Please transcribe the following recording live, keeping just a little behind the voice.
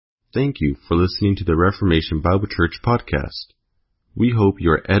Thank you for listening to the Reformation Bible Church podcast. We hope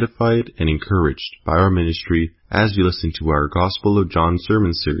you are edified and encouraged by our ministry as you listen to our Gospel of John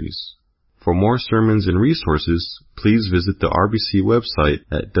sermon series. For more sermons and resources, please visit the RBC website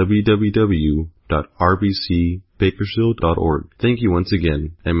at www.rbcbakersfield.org. Thank you once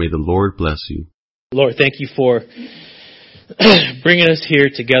again, and may the Lord bless you. Lord, thank you for bringing us here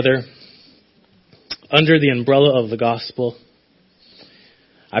together under the umbrella of the gospel.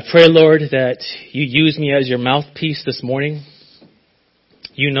 I pray, Lord, that you use me as your mouthpiece this morning.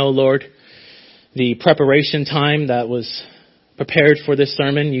 You know, Lord, the preparation time that was prepared for this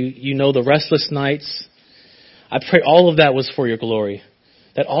sermon. You know the restless nights. I pray all of that was for your glory,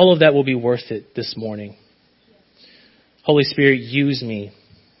 that all of that will be worth it this morning. Holy Spirit, use me,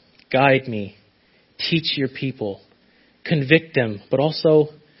 guide me, teach your people, convict them, but also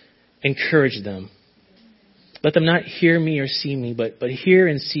encourage them. Let them not hear me or see me, but hear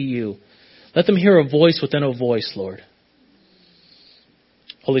and see you. Let them hear a voice within a voice, Lord.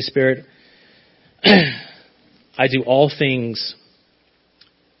 Holy Spirit, I do all things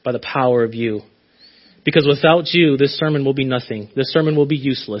by the power of you. Because without you, this sermon will be nothing. This sermon will be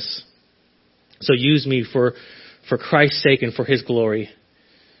useless. So use me for Christ's sake and for his glory.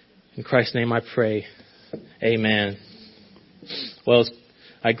 In Christ's name I pray. Amen. Well,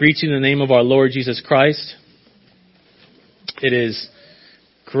 I greet you in the name of our Lord Jesus Christ. It is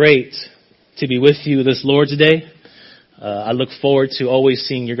great to be with you this Lord's Day. I look forward to always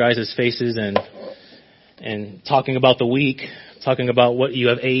seeing your guys' faces and talking about the week, talking about what you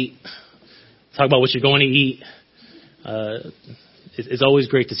have ate, talking about what you're going to eat. It's always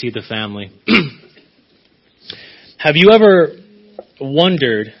great to see the family. Have you ever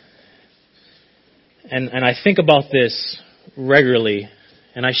wondered, and I think about this regularly,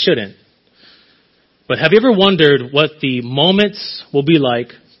 and I shouldn't, but have you ever wondered what the moments will be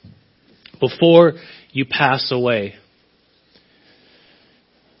like before you pass away?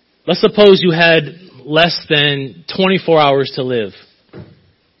 Let's suppose you had less than 24 hours to live.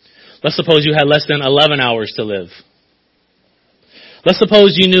 Let's suppose you had less than 11 hours to live. Let's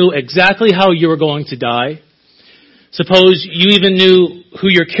suppose you knew exactly how you were going to die. Suppose you even knew who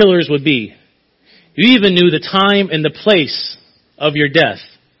your killers would be. You even knew the time and the place of your death.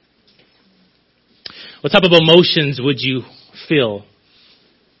 What type of emotions would you feel?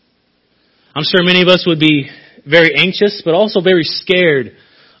 I'm sure many of us would be very anxious, but also very scared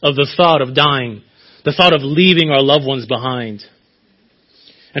of the thought of dying, the thought of leaving our loved ones behind.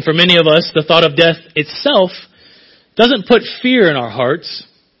 And for many of us, the thought of death itself doesn't put fear in our hearts,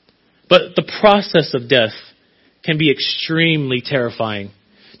 but the process of death can be extremely terrifying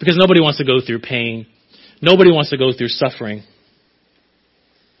because nobody wants to go through pain. Nobody wants to go through suffering.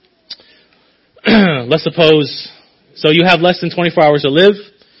 Let's suppose, so you have less than 24 hours to live.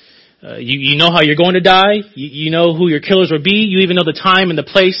 You know how you're going to die. You know who your killers will be. You even know the time and the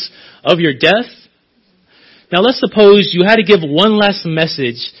place of your death. Now let's suppose you had to give one last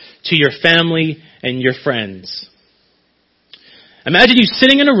message to your family and your friends. Imagine you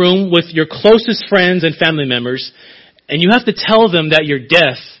sitting in a room with your closest friends and family members, and you have to tell them that your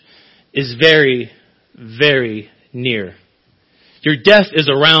death is very, very near. Your death is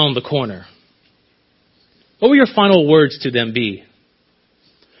around the corner. What will your final words to them be?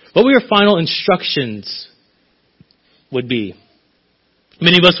 What will your final instructions would be?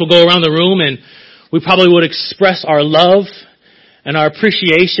 Many of us will go around the room and we probably would express our love and our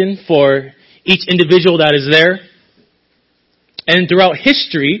appreciation for each individual that is there. And throughout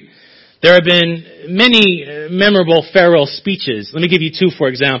history, there have been many memorable farewell speeches. Let me give you two, for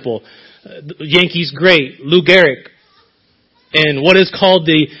example. Yankees great Lou Gehrig, in what is called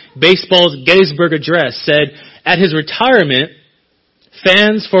the baseball's Gettysburg Address, said at his retirement,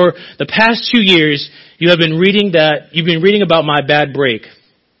 fans, for the past 2 years, you've been reading about my bad break.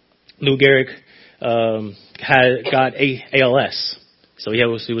 Lou Gehrig got ALS, so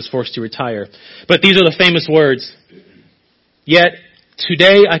he was forced to retire. But these are the famous words. Yet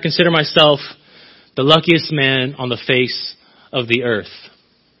today I consider myself the luckiest man on the face of the earth.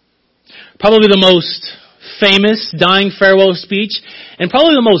 Probably the most famous dying farewell speech, and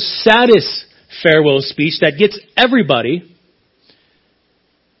probably the most saddest farewell speech that gets everybody,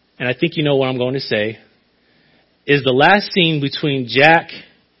 and I think you know what I'm going to say, is the last scene between Jack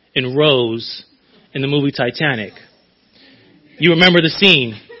and Rose in the movie Titanic. You remember the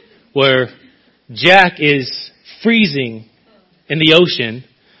scene where Jack is freezing in the ocean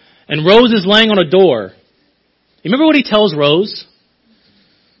and Rose is laying on a door. You remember what he tells Rose?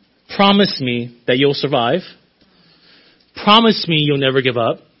 Promise me that you'll survive. Promise me you'll never give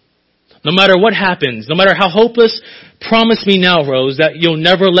up. No matter what happens, no matter how hopeless, promise me now, Rose, that you'll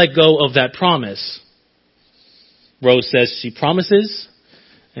never let go of that promise. Rose says she promises,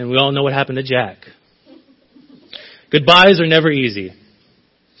 and we all know what happened to Jack. Goodbyes are never easy.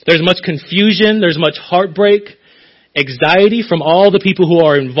 There's much confusion, there's much heartbreak, anxiety from all the people who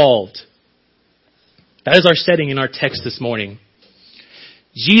are involved. That is our setting in our text this morning.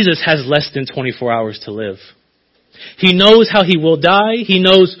 Jesus has less than 24 hours to live. He knows how he will die. He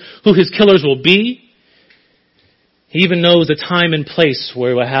knows who his killers will be. He even knows the time and place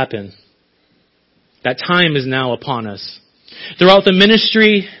where it will happen. That time is now upon us. Throughout the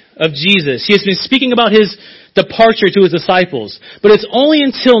ministry of Jesus, he has been speaking about his departure to his disciples. But it's only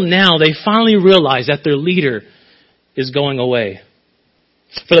until now they finally realize that their leader is going away.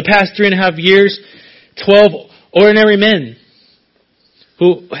 For the past 3.5 years, 12 ordinary men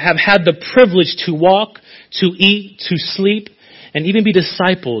who have had the privilege to walk, to eat, to sleep, and even be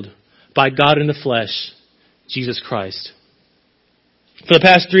discipled by God in the flesh, Jesus Christ. For the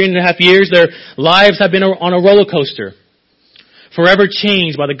past 3.5 years, their lives have been on a roller coaster, forever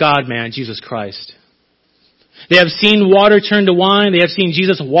changed by the God-man, Jesus Christ. They have seen water turn to wine. They have seen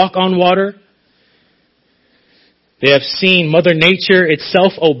Jesus walk on water. They have seen Mother Nature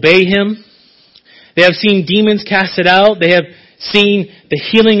itself obey him. They have seen demons casted out. They have seen the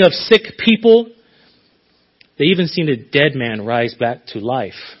healing of sick people. They even seen a dead man rise back to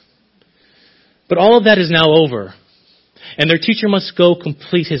life. But all of that is now over. And their teacher must go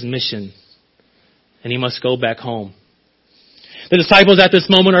complete his mission. And he must go back home. The disciples at this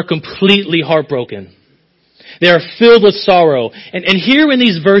moment are completely heartbroken. They are filled with sorrow. And here in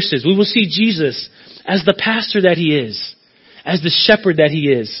these verses, we will see Jesus as the pastor that he is, as the shepherd that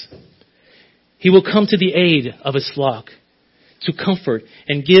he is. He will come to the aid of his flock to comfort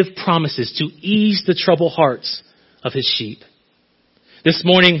and give promises to ease the troubled hearts of his sheep. This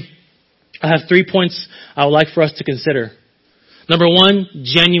morning, I have 3 points I would like for us to consider. Number 1,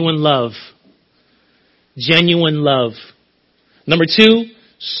 genuine love. Genuine love. Number 2,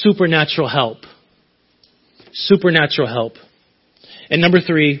 supernatural help. Supernatural help. And number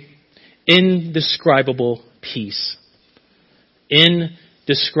 3, indescribable peace.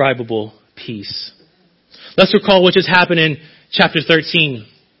 Indescribable peace. Let's recall what just happened in chapter 13.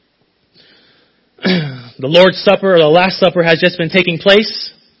 The Lord's Supper, or the Last Supper, has just been taking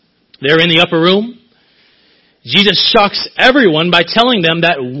place. They're in the upper room. Jesus shocks everyone by telling them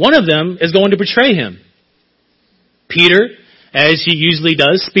that one of them is going to betray him. Peter, as he usually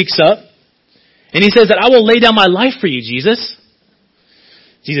does, speaks up. And he says that I will lay down my life for you, Jesus.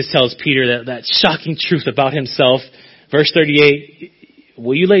 Jesus tells Peter that shocking truth about himself. Verse 38,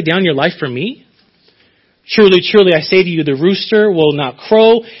 will you lay down your life for me? Truly, truly, I say to you, the rooster will not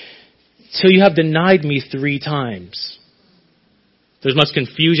crow till you have denied me 3 times. There's much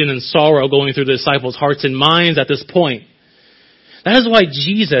confusion and sorrow going through the disciples' hearts and minds at this point. That is why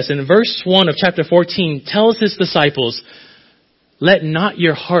Jesus, in verse 1 of chapter 14, tells his disciples, let not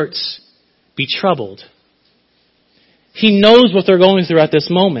your hearts be troubled. He knows what they're going through at this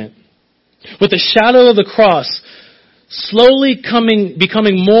moment. With the shadow of the cross slowly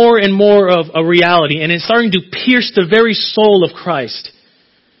becoming more and more of a reality, and it's starting to pierce the very soul of Christ,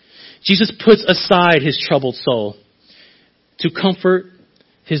 Jesus puts aside his troubled soul to comfort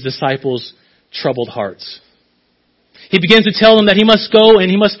his disciples' troubled hearts. He begins to tell them that he must go and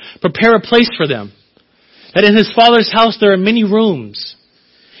he must prepare a place for them. That in his Father's house there are many rooms.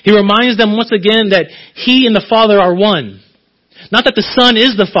 He reminds them once again that he and the Father are one. Not that the Son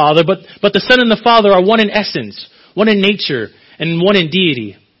is the Father, but the Son and the Father are one in essence, one in nature, and one in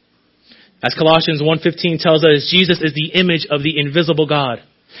deity. As Colossians 1:15 tells us, Jesus is the image of the invisible God.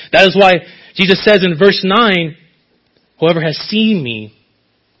 That is why Jesus says in verse 9, whoever has seen me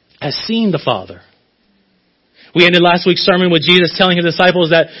has seen the Father. We ended last week's sermon with Jesus telling his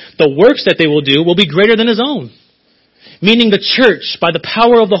disciples that the works that they will do will be greater than his own. Meaning the church, by the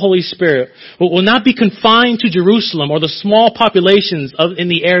power of the Holy Spirit, will not be confined to Jerusalem or the small populations in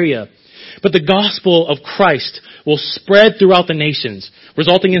the area, but the gospel of Christ will spread throughout the nations,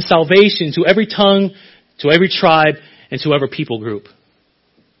 resulting in salvation to every tongue, to every tribe, and to every people group.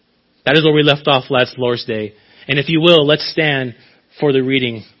 That is where we left off last Lord's Day. And if you will, let's stand for the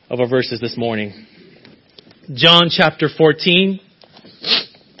reading of our verses this morning. John chapter 14.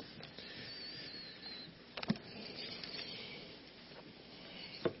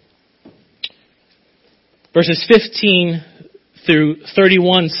 Verses 15 through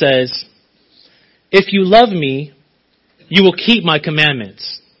 31 says, if you love me, you will keep my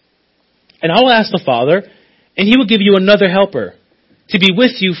commandments. And I will ask the Father, and he will give you another helper to be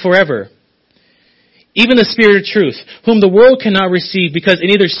with you forever. even the Spirit of truth, whom the world cannot receive because it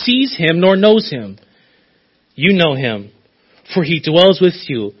neither sees him nor knows him. You know him, for he dwells with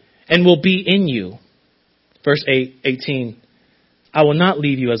you and will be in you. Verse 18, I will not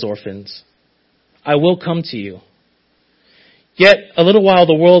leave you as orphans. I will come to you. Yet a little while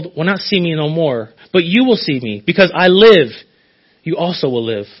the world will not see me no more, but you will see me, because I live. You also will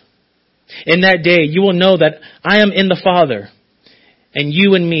live. In that day you will know that I am in the Father, and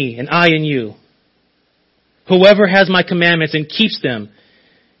you in me, and I in you. Whoever has my commandments and keeps them,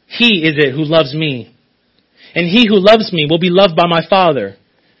 he is it who loves me. And he who loves me will be loved by my Father,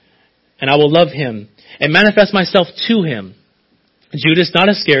 and I will love him and manifest myself to him. Judas, not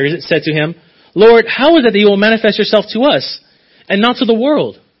Iscariot, said to him, Lord, how is it that you will manifest yourself to us and not to the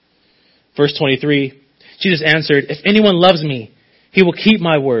world? Verse 23, Jesus answered, if anyone loves me, he will keep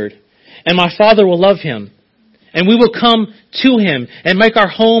my word, and my Father will love him, and we will come to him and make our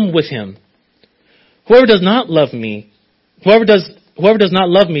home with him. Whoever does not love me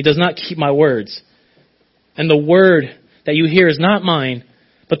does not keep my words. And the word that you hear is not mine,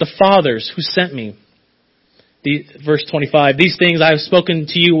 but the Father's who sent me. Verse 25, these things I have spoken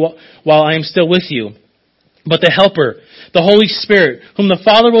to you while I am still with you. But the Helper, the Holy Spirit, whom the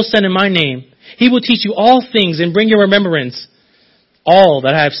Father will send in my name, he will teach you all things and bring your remembrance all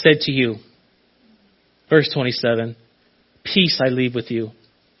that I have said to you. Verse 27, peace I leave with you.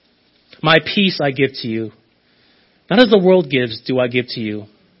 My peace I give to you. Not as the world gives do I give to you.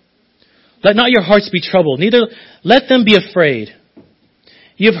 Let not your hearts be troubled, neither let them be afraid.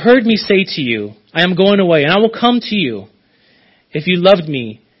 You have heard me say to you, I am going away, and I will come to you. If you loved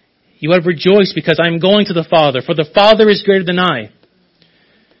me, you would have rejoiced because I am going to the Father, for the Father is greater than I.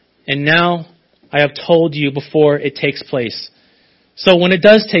 And now I have told you before it takes place. So when it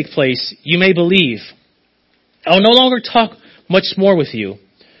does take place, you may believe. I will no longer talk much more with you,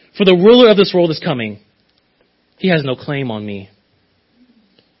 for the ruler of this world is coming. He has no claim on me.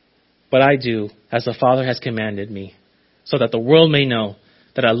 But I do as the Father has commanded me, so that the world may know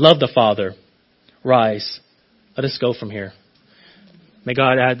that I love the Father. Rise. Let us go from here. May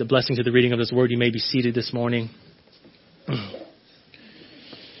God add the blessing to the reading of His word. You may be seated this morning.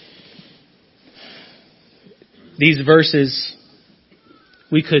 These verses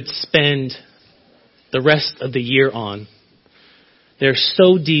we could spend the rest of the year on. They're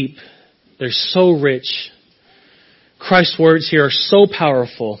so deep. They're so rich. Christ's words here are so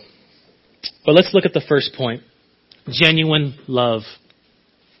powerful. But let's look at the first point. Genuine love.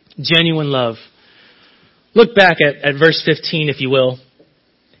 Genuine love. Look back at verse 15, if you will.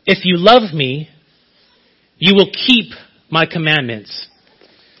 If you love me, you will keep my commandments.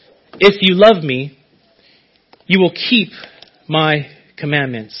 If you love me, you will keep my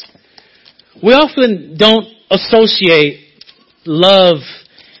commandments. We often don't associate love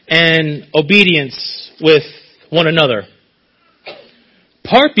and obedience with one another.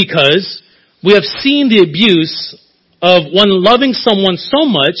 Part because we have seen the abuse of one loving someone so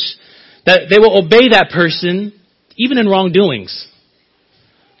much that they will obey that person even in wrongdoings.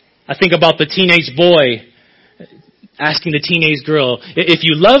 I think about the teenage boy asking the teenage girl, if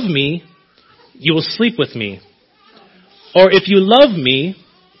you love me, you will sleep with me. Or if you love me,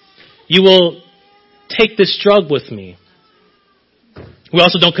 you will take this drug with me. We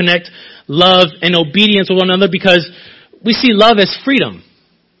also don't connect love and obedience with one another because we see love as freedom.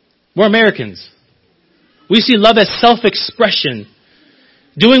 We're Americans. We see love as self-expression.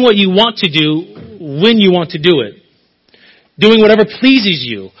 Doing what you want to do when you want to do it. Doing whatever pleases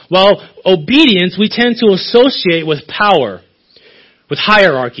you. While obedience we tend to associate with power, with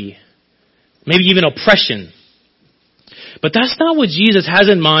hierarchy, maybe even oppression. But that's not what Jesus has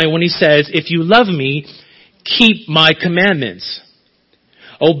in mind when He says, if you love me, keep my commandments.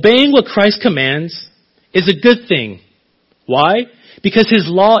 Obeying what Christ commands is a good thing. Why? Because His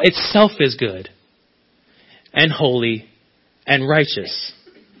law itself is good and holy and righteous.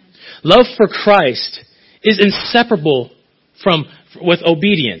 Love for Christ is inseparable with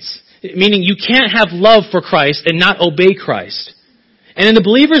obedience. Meaning you can't have love for Christ and not obey Christ. And in the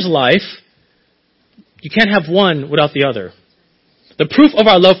believer's life, you can't have one without the other. The proof of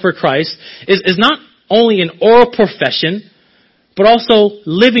our love for Christ is not only an oral profession, but also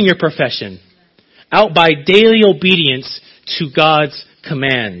living your profession out by daily obedience to God's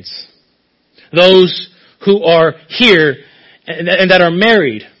commands. Those who are here and that are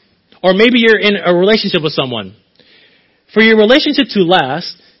married, or maybe you're in a relationship with someone. For your relationship to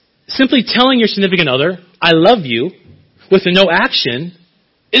last, simply telling your significant other, I love you, with no action,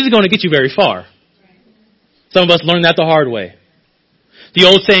 isn't going to get you very far. Some of us learned that the hard way. The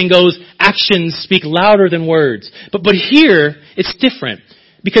old saying goes, actions speak louder than words. But here, it's different.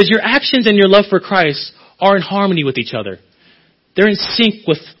 Because your actions and your love for Christ are in harmony with each other. They're in sync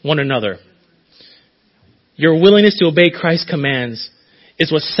with one another. Your willingness to obey Christ's commands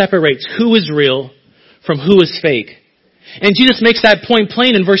is what separates who is real from who is fake. And Jesus makes that point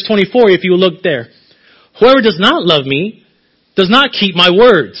plain in verse 24 if you look there. Whoever does not love me does not keep my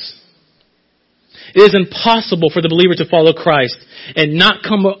words. It is impossible for the believer to follow Christ and not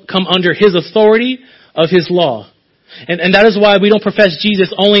come under his authority of his law. And that is why we don't profess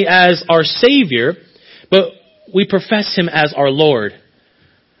Jesus only as our Savior, but we profess him as our Lord.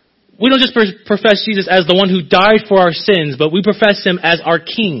 We don't just profess Jesus as the one who died for our sins, but we profess him as our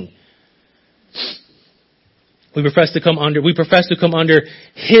King. We profess to come under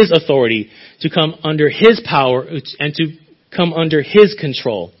his authority, to come under his power, and to come under his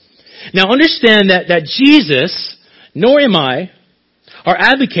control. Now understand that Jesus, nor am I, are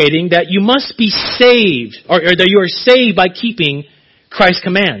advocating that you must be saved, or that you are saved by keeping Christ's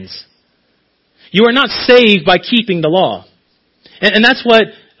commands. You are not saved by keeping the law. And that's what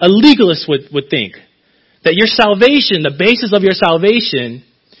a legalist would think. That your salvation, the basis of your salvation,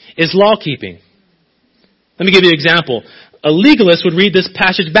 is law keeping. Let me give you an example. A legalist would read this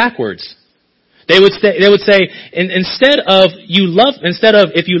passage backwards. They would say, instead of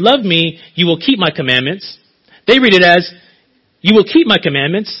if you love me, you will keep my commandments. They read it as, you will keep my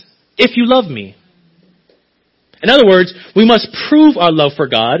commandments if you love me. In other words, we must prove our love for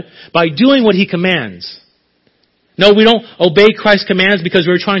God by doing what he commands. No, we don't obey Christ's commands because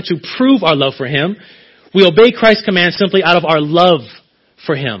we're trying to prove our love for him. We obey Christ's commands simply out of our love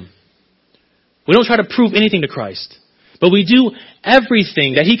for him. We don't try to prove anything to Christ, but we do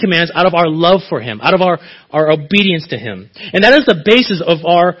everything that he commands out of our love for him, out of our obedience to him. And that is the basis of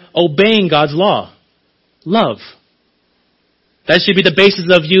our obeying God's law. Love. That should be the basis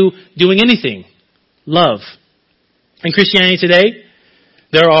of you doing anything. Love. In Christianity today,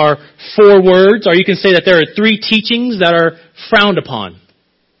 there are 4 words, or you can say that there are 3 teachings that are frowned upon.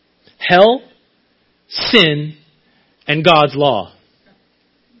 Hell, sin, and God's law.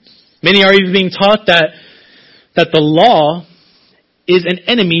 Many are even being taught that the law is an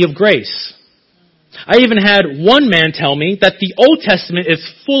enemy of grace. I even had one man tell me that the Old Testament is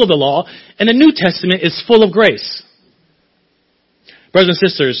full of the law and the New Testament is full of grace. Brothers and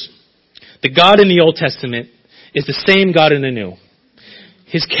sisters, the God in the Old Testament is the same God in the New.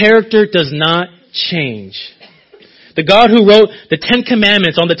 His character does not change. The God who wrote the 10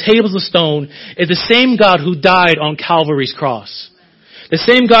 Commandments on the tables of stone is the same God who died on Calvary's cross. The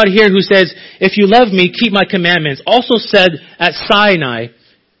same God here who says, if you love me, keep my commandments, also said at Sinai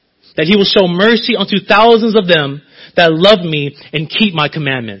that he will show mercy unto thousands of them that love me and keep my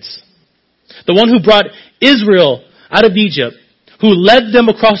commandments. The one who brought Israel out of Egypt, who led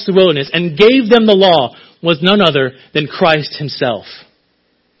them across the wilderness and gave them the law, was none other than Christ himself.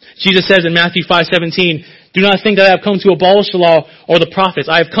 Jesus says in Matthew 5:17, do not think that I have come to abolish the law or the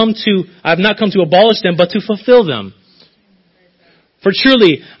prophets. I have not come to abolish them, but to fulfill them. For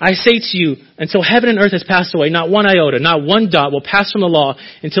truly, I say to you, until heaven and earth has passed away, not one iota, not one dot will pass from the law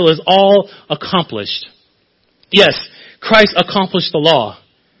until it is all accomplished. Yes, Christ accomplished the law.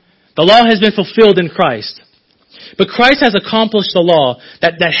 The law has been fulfilled in Christ. But Christ has accomplished the law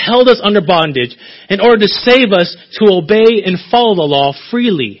that held us under bondage in order to save us to obey and follow the law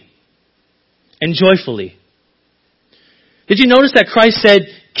freely and joyfully. Did you notice that Christ said,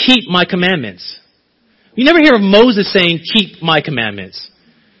 keep my commandments? You never hear of Moses saying, keep my commandments.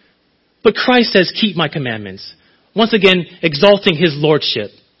 But Christ says, keep my commandments. Once again, exalting his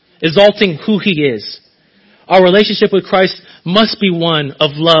lordship, exalting who he is. Our relationship with Christ must be one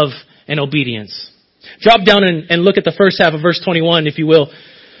of love and obedience. Drop down and look at the first half of verse 21, if you will.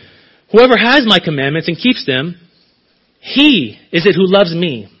 Whoever has my commandments and keeps them, he is it who loves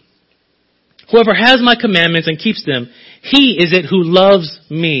me. Whoever has my commandments and keeps them, he is it who loves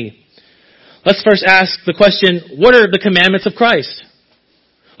me. Let's first ask the question, what are the commandments of Christ?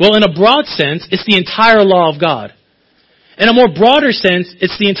 Well, in a broad sense, it's the entire law of God. In a more broader sense,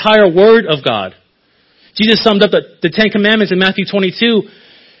 it's the entire Word of God. Jesus summed up the 10 Commandments in Matthew 22,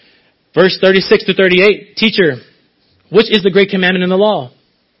 verse 36 to 38. Teacher, which is the great commandment in the law?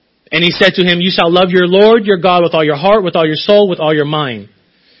 And he said to him, you shall love your Lord, your God, with all your heart, with all your soul, with all your mind.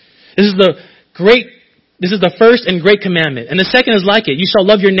 This is the first and great commandment. And the second is like it. You shall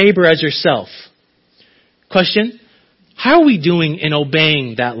love your neighbor as yourself. Question, how are we doing in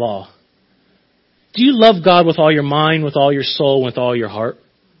obeying that law? Do you love God with all your mind, with all your soul, with all your heart?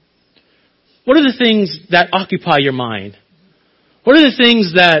 What are the things that occupy your mind? What are the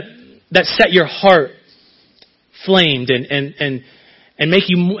things that set your heart flamed and make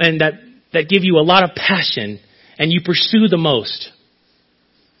you, and that give you a lot of passion and you pursue the most?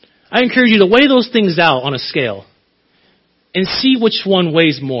 I encourage you to weigh those things out on a scale and see which one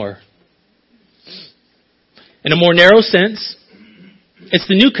weighs more. In a more narrow sense, it's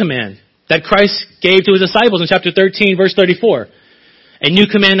the new command that Christ gave to his disciples in chapter 13, verse 34. A new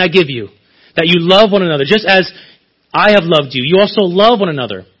command I give you, that you love one another, just as I have loved you. You also love one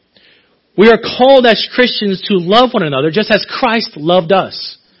another. We are called as Christians to love one another, just as Christ loved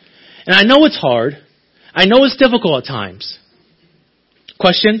us. And I know it's hard. I know it's difficult at times.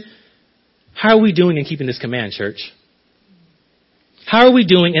 Question, how are we doing in keeping this command, church? How are we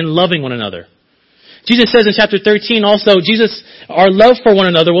doing in loving one another? Jesus says in chapter 13 also, our love for one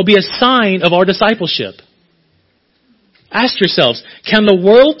another will be a sign of our discipleship. Ask yourselves, can the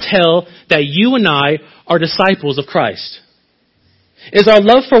world tell that you and I are disciples of Christ? Is our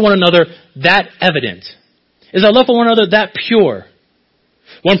love for one another that evident? Is our love for one another that pure?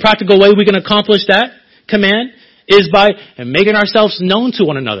 One practical way we can accomplish that command is by making ourselves known to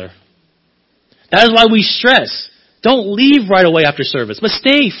one another. That is why we stress, don't leave right away after service, but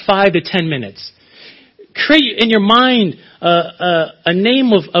stay 5 to 10 minutes. Create in your mind a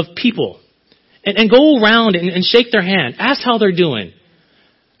name of people and go around and shake their hand. Ask how they're doing.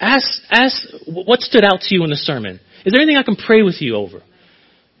 Ask what stood out to you in the sermon. Is there anything I can pray with you over?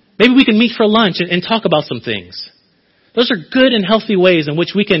 Maybe we can meet for lunch and talk about some things. Those are good and healthy ways in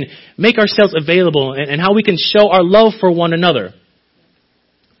which we can make ourselves available and how we can show our love for one another.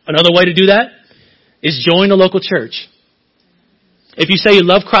 Another way to do that is join a local church. If you say you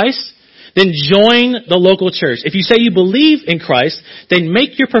love Christ, then join the local church. If you say you believe in Christ, then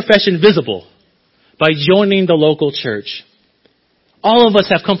make your profession visible by joining the local church. All of us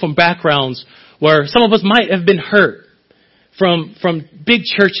have come from backgrounds where some of us might have been hurt from big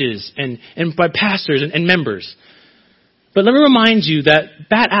churches and by pastors and members. But let me remind you that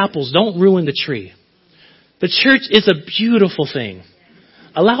bad apples don't ruin the tree. The church is a beautiful thing.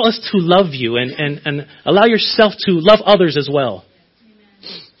 Allow us to love you and allow yourself to love others as well.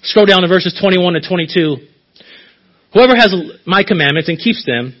 Scroll down to verses 21 to 22. Whoever has my commandments and keeps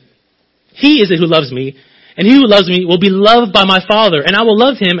them, he is it who loves me, and he who loves me will be loved by my Father, and I will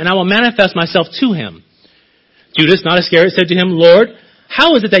love him, and I will manifest myself to him. Judas, not Iscariot, said to him, Lord,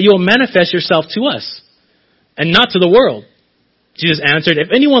 how is it that you will manifest yourself to us, and not to the world? Jesus answered, if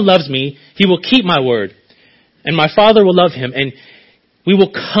anyone loves me, he will keep my word, and my Father will love him, and we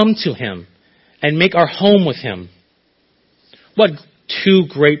will come to him and make our home with him. What two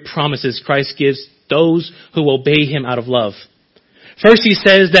great promises Christ gives those who obey him out of love. First, he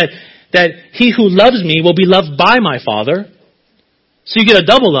says that he who loves me will be loved by my Father. So you get a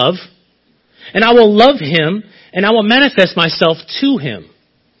double love. And I will love him, and I will manifest myself to him.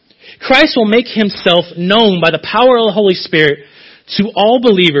 Christ will make himself known by the power of the Holy Spirit to all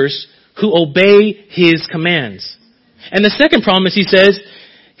believers who obey his commands. And the second promise, he says,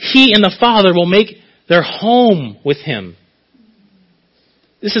 he and the Father will make their home with him.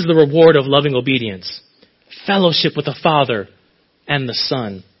 This is the reward of loving obedience. Fellowship with the Father and the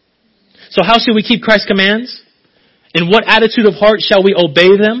Son. So how should we keep Christ's commands? In what attitude of heart shall we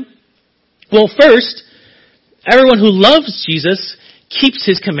obey them? Well, first, everyone who loves Jesus keeps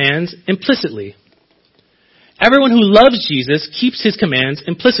his commands implicitly. Everyone who loves Jesus keeps his commands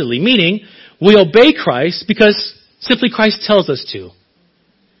implicitly, meaning we obey Christ because simply Christ tells us to.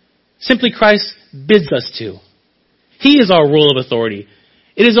 Simply Christ bids us to. He is our rule of authority.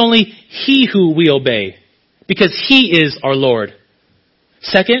 It is only he who we obey because he is our Lord.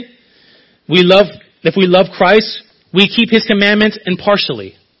 Second, if we love Christ, we keep his commandments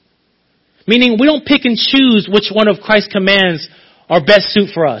impartially. Meaning we don't pick and choose which one of Christ's commands are best suit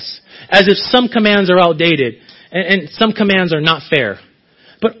for us. As if some commands are outdated and some commands are not fair.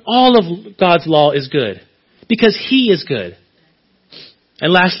 But all of God's law is good because he is good.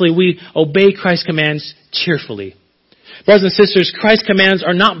 And lastly, we obey Christ's commands cheerfully. Brothers and sisters, Christ's commands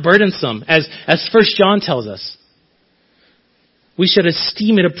are not burdensome, as 1 John tells us. We should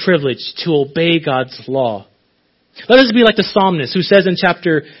esteem it a privilege to obey God's law. Let us be like the psalmist who says in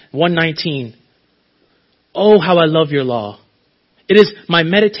chapter 119, oh, how I love your law. It is my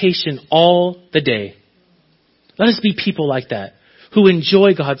meditation all the day. Let us be people like that, who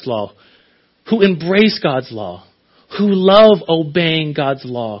enjoy God's law, who embrace God's law, who love obeying God's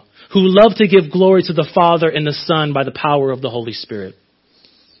law, who love to give glory to the Father and the Son by the power of the Holy Spirit.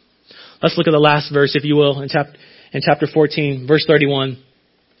 Let's look at the last verse, if you will, in chapter 14, verse 31.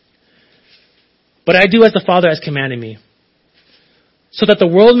 But I do as the Father has commanded me, so that the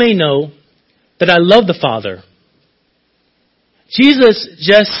world may know that I love the Father. Jesus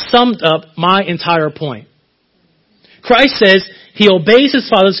just summed up my entire point. Christ says he obeys his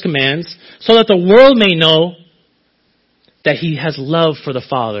Father's commands so that the world may know that he has love for the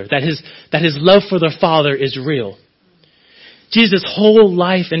Father, that his love for the Father is real. Jesus' whole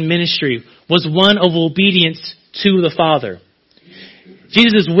life and ministry was one of obedience to the Father.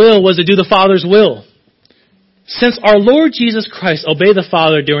 Jesus' will was to do the Father's will. Since our Lord Jesus Christ obeyed the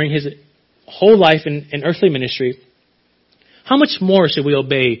Father during his whole life in earthly ministry, how much more should we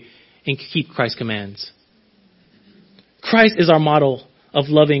obey and keep Christ's commands? Christ is our model of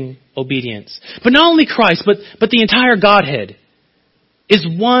loving obedience. But not only Christ, but the entire Godhead is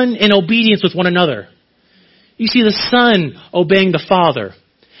one in obedience with one another. You see the Son obeying the Father,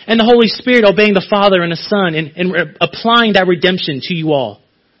 and the Holy Spirit obeying the Father and the Son, and applying that redemption to you all.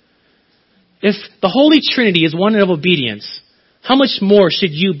 If the Holy Trinity is one of obedience, how much more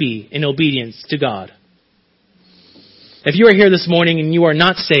should you be in obedience to God? If you are here this morning and you are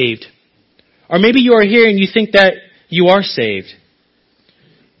not saved, or maybe you are here and you think that you are saved,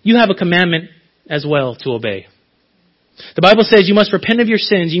 you have a commandment as well to obey. The Bible says you must repent of your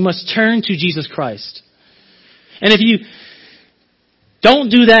sins. You must turn to Jesus Christ. And if you don't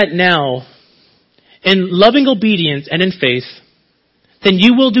do that now in loving obedience and in faith, then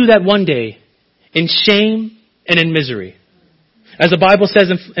you will do that one day in shame and in misery. As the Bible says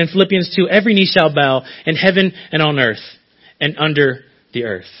in Philippians 2, every knee shall bow in heaven and on earth and under the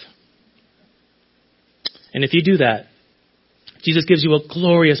earth. And if you do that, Jesus gives you a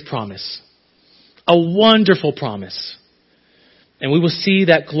glorious promise, a wonderful promise. And we will see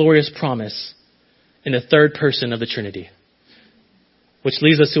that glorious promise in the third person of the Trinity. Which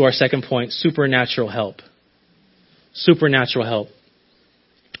leads us to our second point, supernatural help. Supernatural help.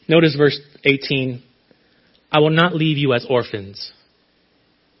 Notice verse 18. I will not leave you as orphans.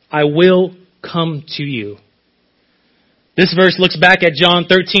 I will come to you. This verse looks back at John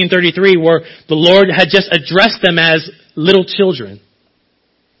 13:33, where the Lord had just addressed them as little children.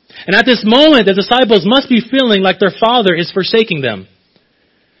 And at this moment, the disciples must be feeling like their Father is forsaking them.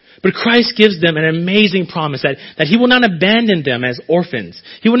 But Christ gives them an amazing promise that he will not abandon them as orphans.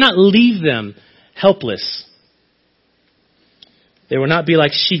 He will not leave them helpless. They will not be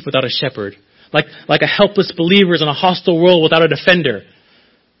like sheep without a shepherd, like a helpless believers in a hostile world without a defender.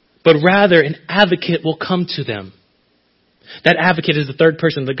 But rather, an advocate will come to them. That advocate is the third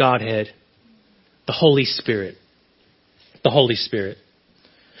person of the Godhead, the Holy Spirit. The Holy Spirit.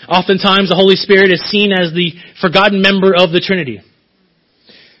 Oftentimes, the Holy Spirit is seen as the forgotten member of the Trinity.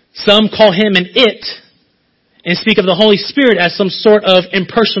 Some call him an it and speak of the Holy Spirit as some sort of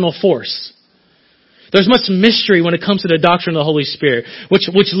impersonal force. There's much mystery when it comes to the doctrine of the Holy Spirit, which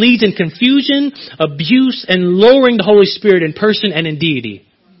leads in confusion, abuse, and lowering the Holy Spirit in person and in deity.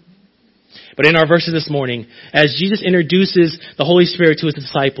 But in our verses this morning, as Jesus introduces the Holy Spirit to his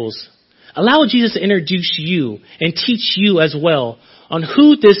disciples, allow Jesus to introduce you and teach you as well on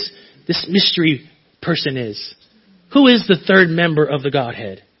who this mystery person is. Who is the third member of the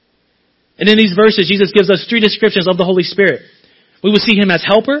Godhead? And in these verses, Jesus gives us three descriptions of the Holy Spirit. We will see him as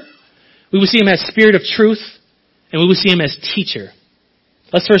helper, we will see him as spirit of truth, and we will see him as teacher.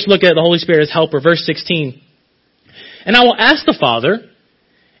 Let's first look at the Holy Spirit as helper. Verse 16. And I will ask the Father,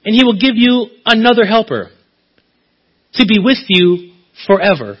 and he will give you another helper to be with you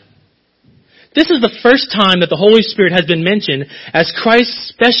forever. This is the first time that the Holy Spirit has been mentioned as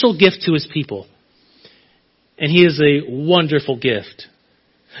Christ's special gift to his people. And he is a wonderful gift.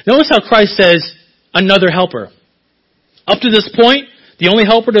 Notice how Christ says, another helper. Up to this point, the only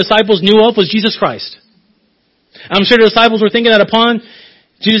helper the disciples knew of was Jesus Christ. I'm sure the disciples were thinking that upon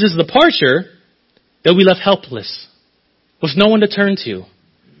Jesus' departure, they'll be left helpless, with no one to turn to.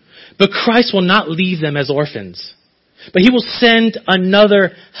 But Christ will not leave them as orphans, but he will send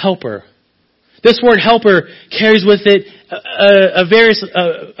another helper. This word helper carries with it various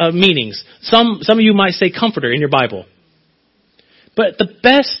meanings. Some of you might say comforter in your Bible. But the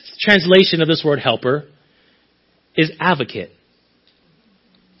best translation of this word helper is advocate.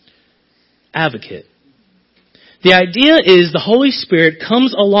 Advocate. The idea is the Holy Spirit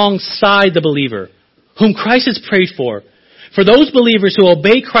comes alongside the believer, whom Christ has prayed for those believers who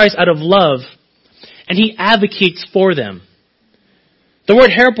obey Christ out of love, and he advocates for them. The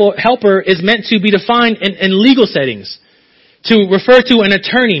word helper is meant to be defined in legal settings, to refer to an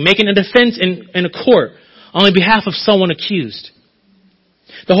attorney making a defense in a court on behalf of someone accused.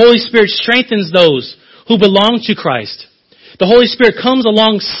 The Holy Spirit strengthens those who belong to Christ. The Holy Spirit comes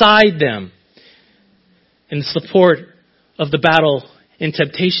alongside them in support of the battle in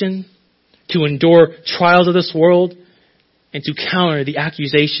temptation, to endure trials of this world, and to counter the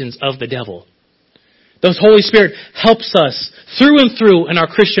accusations of the devil. The Holy Spirit helps us through and through in our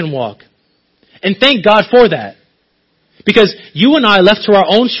Christian walk. And thank God for that. Because you and I, left to our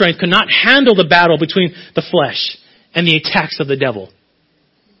own strength, could not handle the battle between the flesh and the attacks of the devil.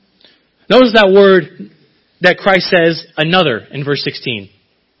 Notice that word that Christ says, another, in verse 16.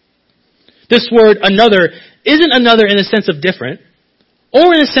 This word, another, isn't another in the sense of different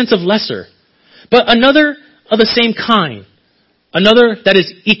or in a sense of lesser, but another of the same kind, another that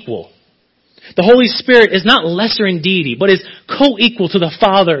is equal. The Holy Spirit is not lesser in deity, but is co-equal to the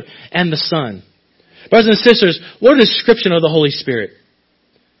Father and the Son. Brothers and sisters, what a description of the Holy Spirit.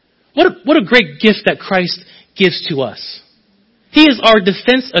 What a great gift that Christ gives to us. He is our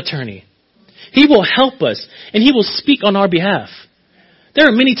defense attorney. He will help us, and He will speak on our behalf. There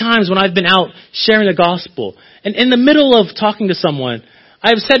are many times when I've been out sharing the gospel, and in the middle of talking to someone, I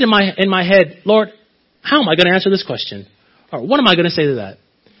have said in my head, Lord, how am I going to answer this question? Or what am I going to say to that?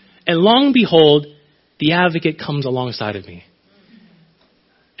 And long and behold, the advocate comes alongside of me.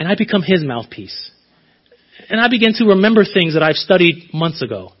 And I become His mouthpiece. And I begin to remember things that I've studied months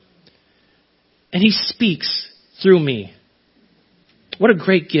ago. And He speaks through me. What a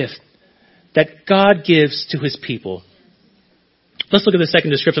great gift that God gives to His people. Let's look at the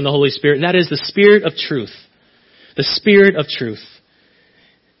second description of the Holy Spirit, and that is the Spirit of truth. The Spirit of truth.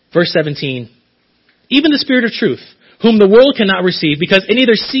 Verse 17. Even the Spirit of truth, whom the world cannot receive, because it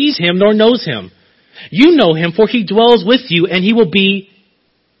neither sees Him nor knows Him. You know Him, for He dwells with you, and He will be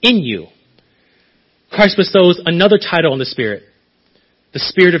in you. Christ bestows another title on the Spirit. The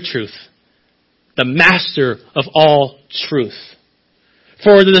Spirit of truth. The Master of all truth.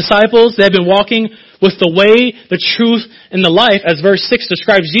 For the disciples, they have been walking with the way, the truth, and the life, as verse 6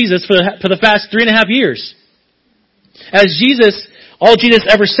 describes Jesus for the past 3.5 years. As Jesus, all Jesus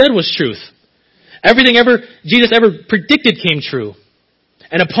ever said was truth. Everything Jesus ever predicted came true.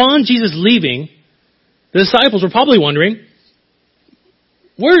 And upon Jesus leaving, the disciples were probably wondering,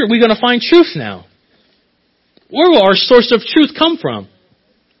 where are we going to find truth now? Where will our source of truth come from?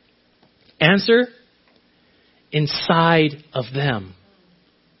 Answer, inside of them.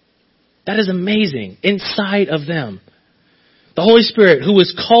 That is amazing. Inside of them. The Holy Spirit, who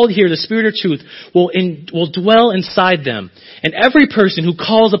is called here the Spirit of truth, will dwell inside them. And every person who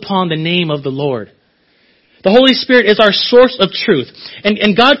calls upon the name of the Lord. The Holy Spirit is our source of truth.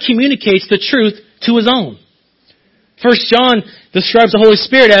 And God communicates the truth to His own. 1 John describes the Holy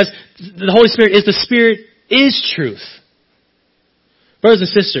Spirit as, the Holy Spirit is truth. Brothers and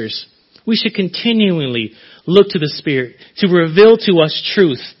sisters, we should continually look to the Spirit to reveal to us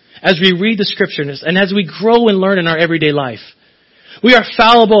truth as we read the Scriptures and as we grow and learn in our everyday life. We are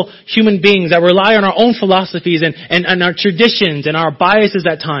fallible human beings that rely on our own philosophies and our traditions and our biases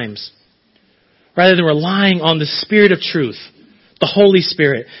at times, rather than relying on the Spirit of truth, the Holy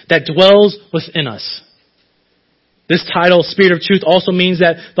Spirit that dwells within us. This title, Spirit of Truth, also means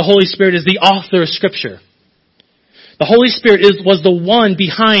that the Holy Spirit is the author of Scripture. The Holy Spirit was the one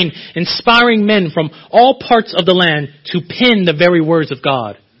behind inspiring men from all parts of the land to pen the very words of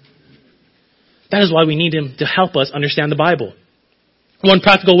God. That is why we need Him to help us understand the Bible. One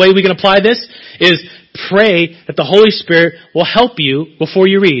practical way we can apply this is pray that the Holy Spirit will help you before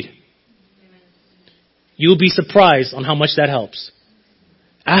you read. You'll be surprised on how much that helps.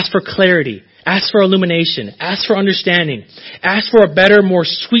 Ask for clarity. Ask for illumination. Ask for understanding. Ask for a better, more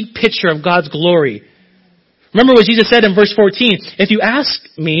sweet picture of God's glory. Remember what Jesus said in verse 14. If you ask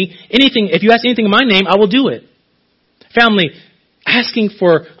anything in my name, I will do it. Family, asking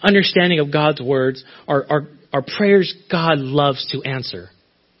for understanding of God's words are prayers God loves to answer.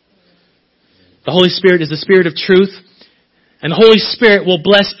 The Holy Spirit is the Spirit of truth, and the Holy Spirit will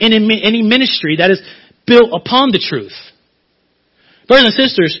bless any ministry that is built upon the truth. Brothers and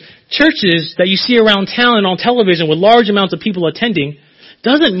sisters, churches that you see around town and on television with large amounts of people attending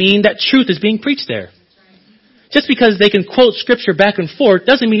doesn't mean that truth is being preached there. Just because they can quote Scripture back and forth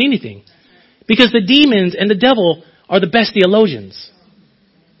doesn't mean anything. Because the demons and the devil are the best theologians.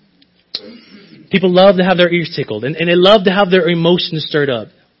 People love to have their ears tickled, and they love to have their emotions stirred up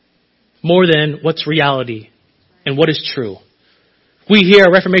more than what's reality and what is true. We here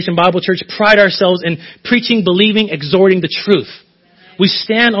at Reformation Bible Church pride ourselves in preaching, believing, exhorting the truth. We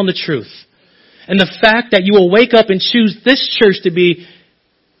stand on the truth. And the fact that you will wake up and choose this church to be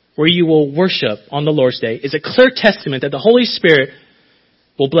where you will worship on the Lord's Day is a clear testament that the Holy Spirit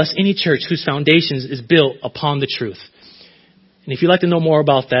will bless any church whose foundations is built upon the truth. And if you'd like to know more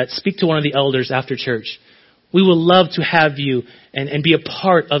about that, speak to one of the elders after church. We would love to have you and be a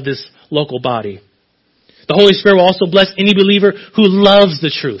part of this local body. The Holy Spirit will also bless any believer who loves the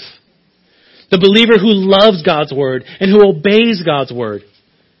truth. The believer who loves God's Word and who obeys God's Word.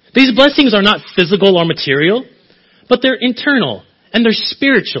 These blessings are not physical or material, but they're internal and they're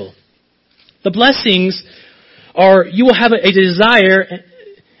spiritual. The blessings are, you will have a desire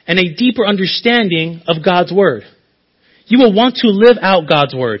and a deeper understanding of God's Word. You will want to live out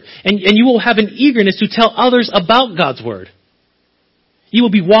God's word. And you will have an eagerness to tell others about God's word. You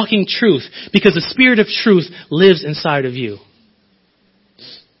will be walking truth because the Spirit of truth lives inside of you.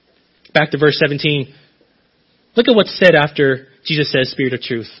 Back to verse 17. Look at what's said after Jesus says Spirit of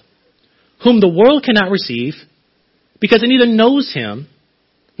truth. Whom the world cannot receive because it neither knows him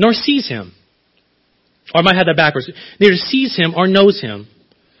nor sees him. Or I might have that backwards. Neither sees him or knows him.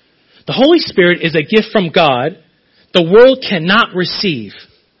 The Holy Spirit is a gift from God the world cannot receive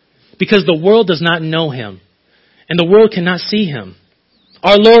because the world does not know him and the world cannot see him.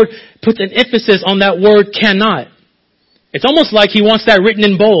 Our Lord puts an emphasis on that word cannot. It's almost like he wants that written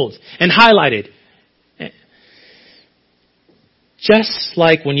in bold and highlighted. Just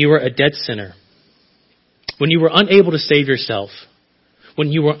like when you were a dead sinner, when you were unable to save yourself, when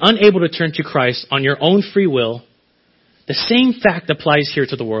you were unable to turn to Christ on your own free will, the same fact applies here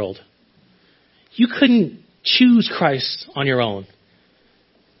to the world. You couldn't choose Christ on your own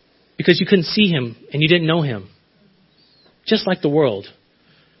because you couldn't see him and you didn't know him. Just like the world.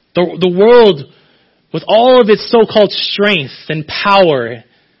 The world, with all of its so-called strength and power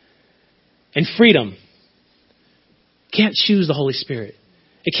and freedom, can't choose the Holy Spirit.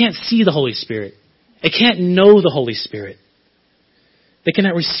 It can't see the Holy Spirit. It can't know the Holy Spirit. They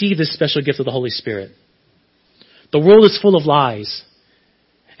cannot receive this special gift of the Holy Spirit. The world is full of lies.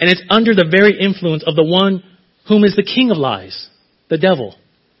 And it's under the very influence of the one whom is the king of lies, the devil.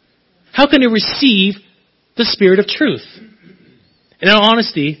 How can it receive the Spirit of truth? In all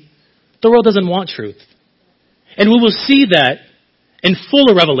honesty, the world doesn't want truth. And we will see that in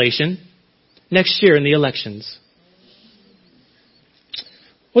fuller revelation next year in the elections.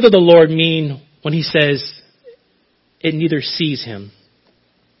 What did the Lord mean when he says it neither sees him?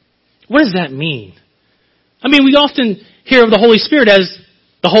 What does that mean? I mean, we often hear of the Holy Spirit as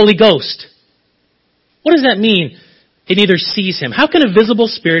the Holy Ghost. What does that mean? It neither sees him. How can a visible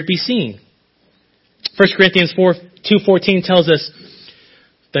spirit be seen? 1 Corinthians 2:14 tells us,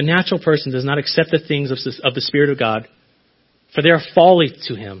 the natural person does not accept the things of the Spirit of God, for they are folly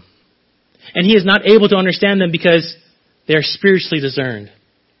to him. And he is not able to understand them because they are spiritually discerned.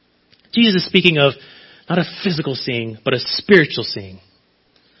 Jesus is speaking of not a physical seeing, but a spiritual seeing.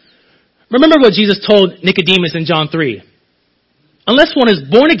 Remember what Jesus told Nicodemus in John 3. Unless one is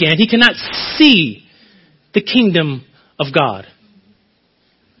born again, he cannot see the kingdom of God.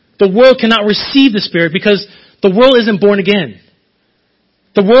 The world cannot receive the Spirit because the world isn't born again.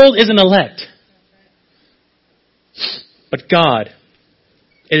 The world isn't elect. But God,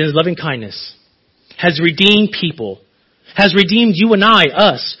 in his loving kindness, has redeemed people, has redeemed you and I,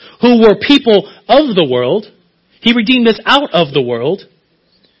 us, who were people of the world. He redeemed us out of the world.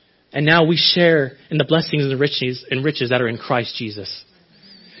 And now we share in the blessings and riches that are in Christ Jesus.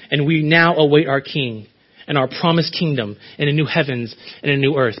 And we now await our King and our promised kingdom in a new heavens and a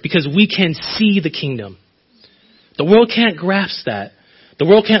new earth because we can see the kingdom. The world can't grasp that. The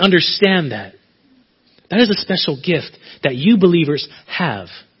world can't understand that. That is a special gift that you believers have.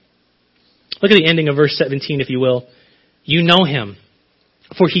 Look at the ending of verse 17, if you will. You know him,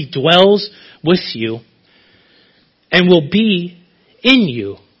 for he dwells with you and will be in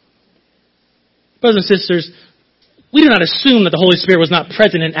you. Brothers and sisters, we do not assume that the Holy Spirit was not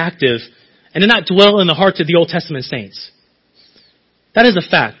present and active and did not dwell in the hearts of the Old Testament saints. That is a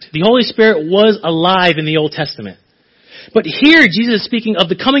fact. The Holy Spirit was alive in the Old Testament. But here Jesus is speaking of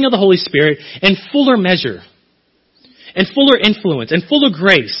the coming of the Holy Spirit in fuller measure, and fuller influence, and fuller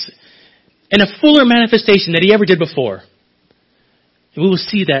grace, and a fuller manifestation that he ever did before. And we will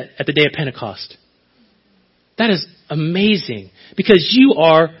see that at the day of Pentecost. That is amazing because you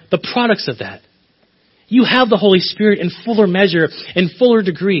are the products of that. You have the Holy Spirit in fuller measure, in fuller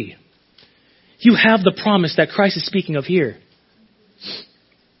degree. You have the promise that Christ is speaking of here.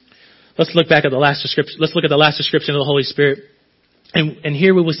 Let's look back at the last description. Let's look at the last description of the Holy Spirit. And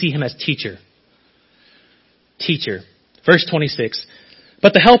here we will see him as teacher. Teacher. Verse 26.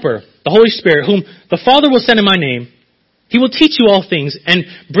 But the Helper, the Holy Spirit, whom the Father will send in my name, he will teach you all things and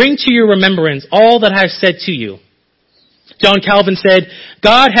bring to your remembrance all that I have said to you. John Calvin said,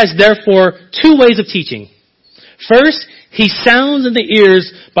 God has therefore two ways of teaching. First, he sounds in the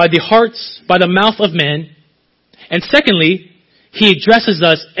ears by the mouth of men. And secondly, he addresses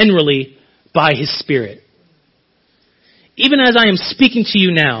us inwardly by his Spirit. Even as I am speaking to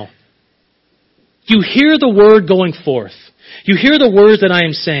you now, you hear the word going forth. You hear the words that I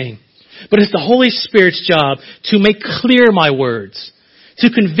am saying. But it's the Holy Spirit's job to make clear my words, to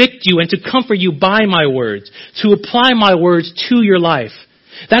convict you and to comfort you by my words, to apply my words to your life.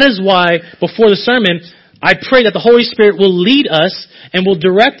 That is why before the sermon, I pray that the Holy Spirit will lead us and will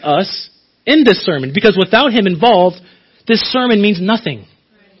direct us in this sermon. Because without him involved, This sermon means nothing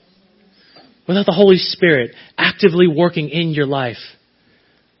without the Holy Spirit actively working in your life.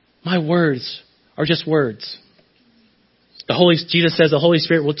 My words are just words. Jesus says the Holy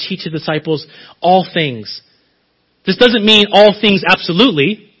Spirit will teach His disciples all things. This doesn't mean all things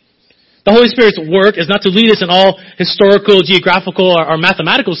absolutely. The Holy Spirit's work is not to lead us in all historical, geographical, or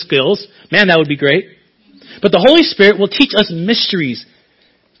mathematical skills. Man, that would be great. But the Holy Spirit will teach us mysteries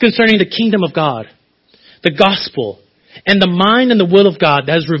concerning the kingdom of God, the gospel, and the mind and the will of God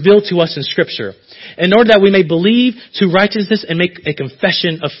that is revealed to us in Scripture, in order that we may believe to righteousness and make a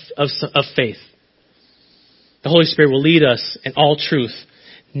confession of faith. The Holy Spirit will lead us in all truth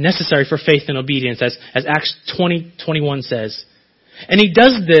necessary for faith and obedience, as Acts 20:21 says. And He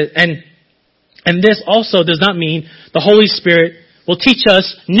does this, and this also does not mean the Holy Spirit will teach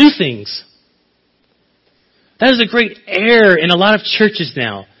us new things. That is a great error in a lot of churches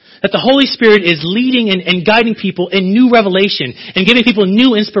now, that the Holy Spirit is leading and guiding people in new revelation and giving people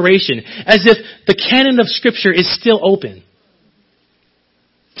new inspiration, as if the canon of Scripture is still open.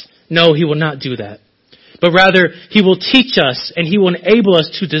 No, He will not do that. But rather, He will teach us and He will enable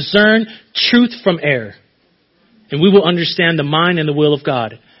us to discern truth from error. And we will understand the mind and the will of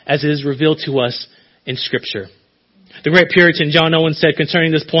God as it is revealed to us in Scripture. The great Puritan John Owen said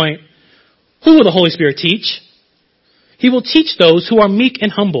concerning this point, who will the Holy Spirit teach? He will teach those who are meek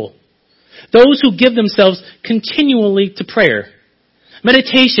and humble, those who give themselves continually to prayer,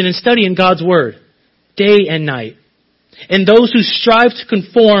 meditation and study in God's Word, day and night, and those who strive to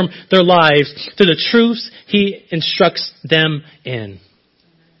conform their lives to the truths He instructs them in.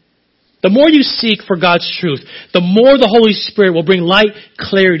 The more you seek for God's truth, the more the Holy Spirit will bring light,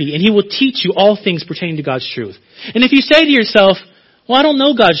 clarity, and He will teach you all things pertaining to God's truth. And if you say to yourself, well, I don't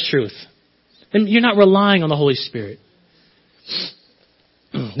know God's truth, then you're not relying on the Holy Spirit.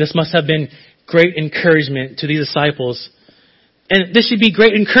 This must have been great encouragement to these disciples. And this should be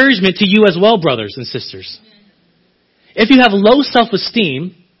great encouragement to you as well, brothers and sisters. If you have low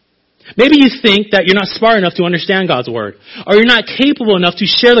self-esteem, maybe you think that you're not smart enough to understand God's Word, or you're not capable enough to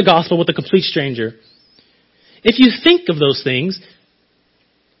share the gospel with a complete stranger. If you think of those things,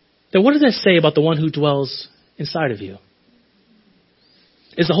 then what does that say about the one who dwells inside of you?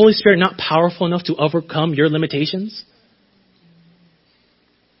 Is the Holy Spirit not powerful enough to overcome your limitations?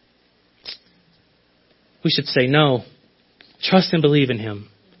 We should say no. Trust and believe in Him.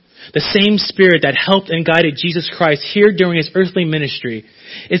 The same Spirit that helped and guided Jesus Christ here during His earthly ministry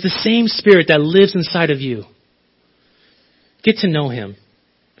is the same Spirit that lives inside of you. Get to know Him.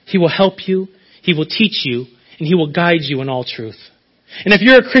 He will help you, He will teach you, and He will guide you in all truth. And if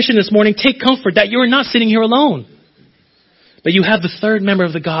you're a Christian this morning, take comfort that you're not sitting here alone, but you have the third member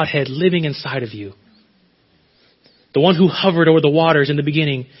of the Godhead living inside of you. The one who hovered over the waters in the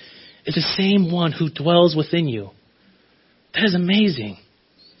beginning is the same one who dwells within you. That is amazing.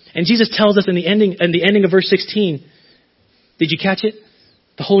 And Jesus tells us in the ending of verse 16, did you catch it?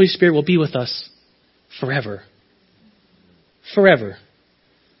 The Holy Spirit will be with us forever. Forever.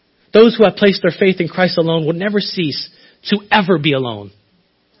 Those who have placed their faith in Christ alone will never cease to ever be alone.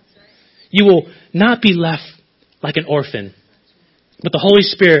 You will not be left like an orphan, but the Holy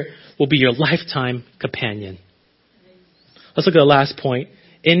Spirit will be your lifetime companion. Let's look at the last point.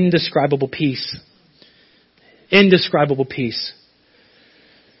 Indescribable peace. Indescribable peace.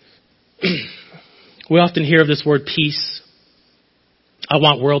 We often hear of this word peace. I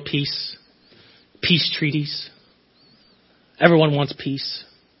want world peace. Peace treaties. Everyone wants peace.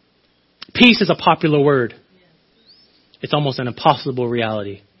 Peace is a popular word. It's almost an impossible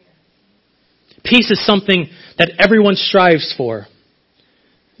reality. Peace is something that everyone strives for.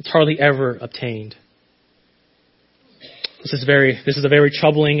 It's hardly ever obtained. This is a very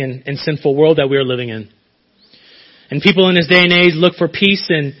troubling and sinful world that we are living in. And people in this day and age look for peace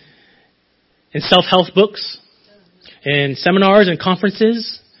in self-help books, in seminars and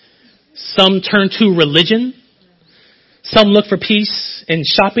conferences. Some turn to religion. Some look for peace in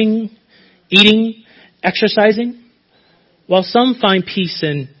shopping, eating, exercising. While some find peace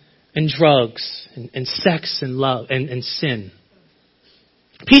in drugs, and sex and love and sin.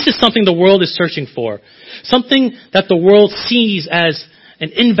 Peace is something the world is searching for. Something that the world sees as an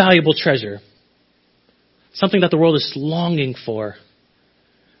invaluable treasure. Something that the world is longing for.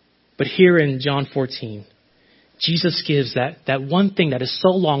 But here in John 14, Jesus gives that one thing that is so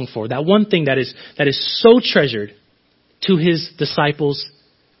longed for, that one thing that is so treasured to His disciples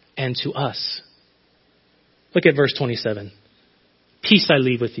and to us. Look at verse 27. Peace I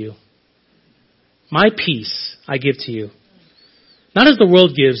leave with you. My peace I give to you. Not as the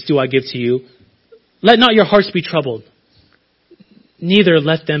world gives do I give to you. Let not your hearts be troubled. Neither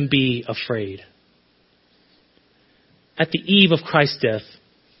let them be afraid. at the eve of Christ's death,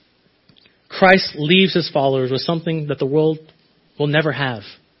 Christ leaves his followers with something that the world will never have,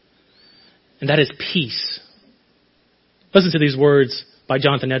 and that is peace. Listen to these words by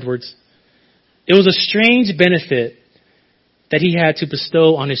Jonathan Edwards. It was a strange benefit that he had to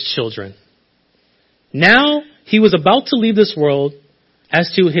bestow on his children. Now he was about to leave this world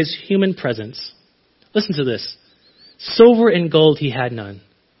as to his human presence. Listen to this. Silver and gold he had none.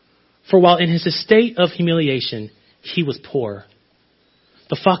 For while in his estate of humiliation, he was poor.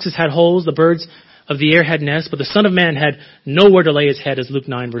 The foxes had holes, the birds of the air had nests, but the Son of Man had nowhere to lay his head, as Luke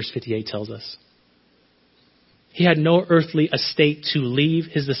 9 verse 58 tells us. He had no earthly estate to leave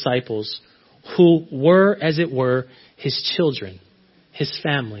his disciples, who were, as it were, his children, his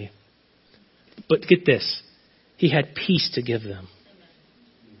family. But get this, he had peace to give them.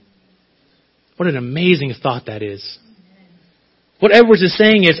 What an amazing thought that is. What Edwards is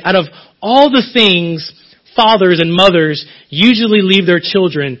saying is, out of all the things fathers and mothers usually leave their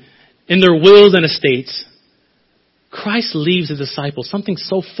children in their wills and estates, Christ leaves his disciples something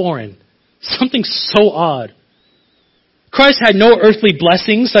so foreign, something so odd. Christ had no earthly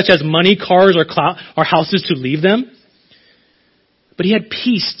blessings such as money, cars, or houses to leave them, but he had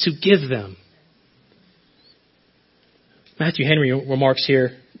peace to give them. Matthew Henry remarks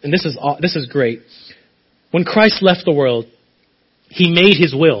here, and this is great. When Christ left the world, he made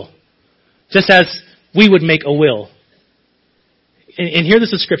his will, just as we would make a will. And hear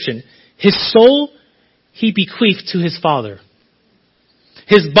this description. His soul he bequeathed to his Father.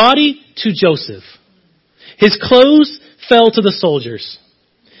 His body to Joseph. His clothes fell to the soldiers.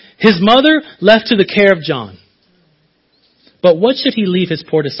 His mother left to the care of John. But what should he leave his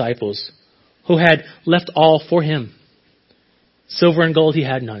poor disciples, who had left all for him? Silver and gold he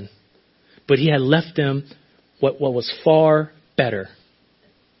had none, but he had left them what was far better,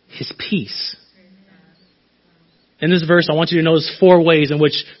 his peace. In this verse, I want you to notice 4 ways in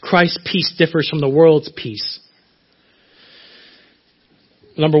which Christ's peace differs from the world's peace.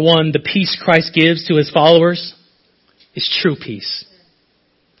 Number 1, the peace Christ gives to his followers is true peace.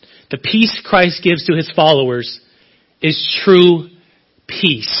 The peace Christ gives to his followers is true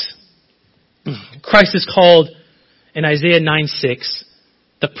peace. Christ is called in Isaiah 9:6,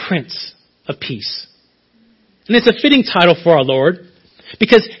 the Prince of Peace. And it's a fitting title for our Lord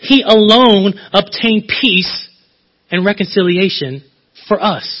because he alone obtained peace and reconciliation for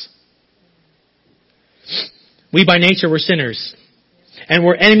us. We by nature were sinners and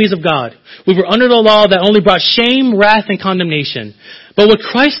were enemies of God. We were under the law that only brought shame, wrath, and condemnation. But what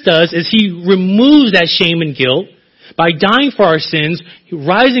Christ does is he removes that shame and guilt by dying for our sins,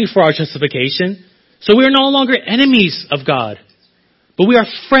 rising for our justification. So we are no longer enemies of God, but we are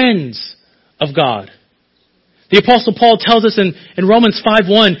friends of God. The Apostle Paul tells us in Romans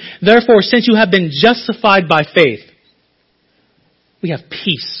 5:1, therefore, since you have been justified by faith, we have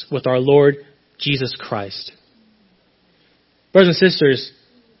peace with our Lord Jesus Christ. Brothers and sisters,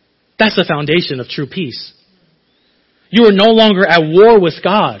 that's the foundation of true peace. You are no longer at war with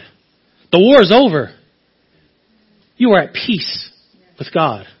God. The war is over. You are at peace with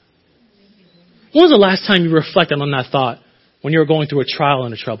God. When was the last time you reflected on that thought when you were going through a trial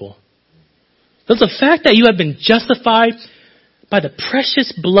and a trouble? Does the fact that you have been justified by the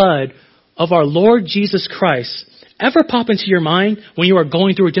precious blood of our Lord Jesus Christ ever pop into your mind when you are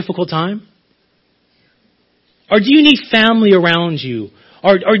going through a difficult time? Or do you need family around you?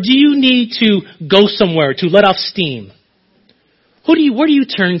 Or do you need to go somewhere to let off steam? Where do you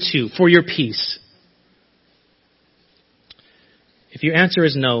turn to for your peace? If your answer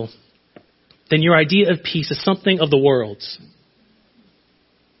is no, then your idea of peace is something of the world's.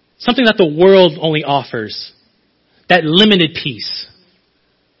 Something that the world only offers. That limited peace.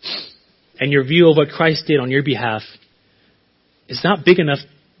 And your view of what Christ did on your behalf is not big enough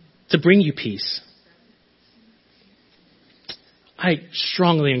to bring you peace. I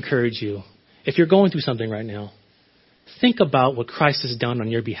strongly encourage you, if you're going through something right now, think about what Christ has done on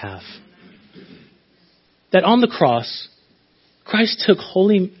your behalf. That on the cross, Christ took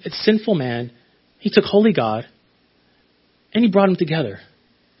sinful man, he took holy God, and he brought him together.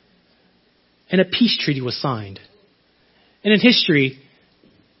 And a peace treaty was signed. And in history,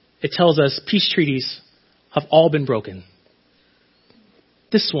 it tells us peace treaties have all been broken.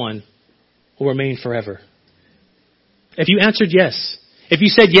 This one will remain forever. If you answered yes, if you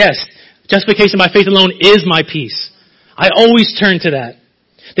said yes, justification by faith alone is my peace, I always turn to that,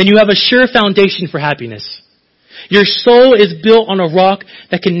 then you have a sure foundation for happiness. Your soul is built on a rock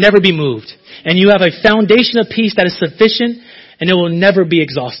that can never be moved. And you have a foundation of peace that is sufficient and it will never be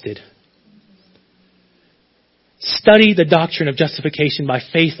exhausted. Study the doctrine of justification by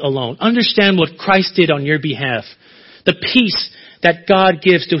faith alone. Understand what Christ did on your behalf The peace that God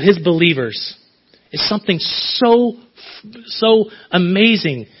gives to his believers is something so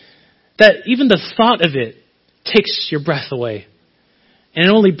amazing that even the thought of it takes your breath away. And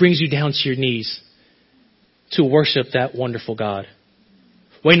it only brings you down to your knees to worship that wonderful God.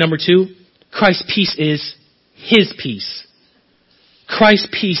 Way number 2, Christ's peace is his peace. Christ's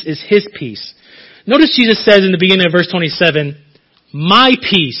peace is his peace. Notice Jesus says in the beginning of verse 27, my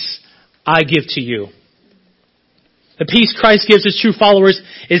peace I give to you. The peace Christ gives his true followers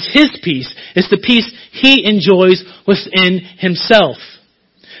is his peace. It's the peace he enjoys within himself.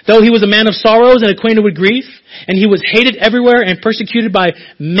 Though he was a man of sorrows and acquainted with grief, and he was hated everywhere and persecuted by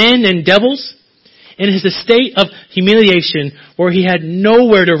men and devils, in his estate of humiliation where he had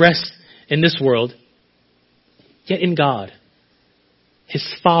nowhere to rest in this world, yet in God, his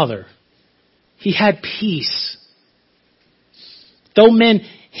Father, he had peace. Though men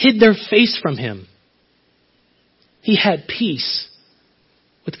hid their face from him, he had peace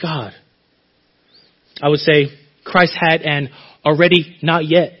with God. I would say Christ had an already not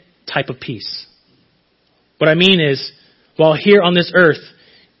yet type of peace. What I mean is, while here on this earth,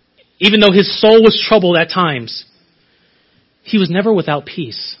 even though his soul was troubled at times, he was never without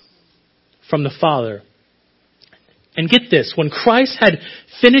peace from the Father. And get this, when Christ had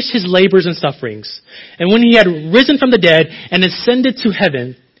finished his labors and sufferings, and when he had risen from the dead and ascended to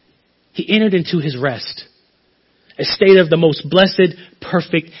heaven, he entered into his rest, a state of the most blessed,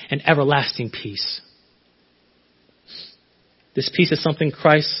 perfect, and everlasting peace. This peace is something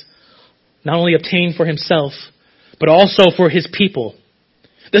Christ not only obtained for himself, but also for his people.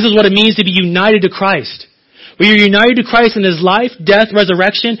 This is what it means to be united to Christ. We are united to Christ in his life, death,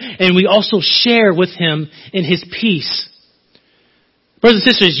 resurrection, and we also share with him in his peace. Brothers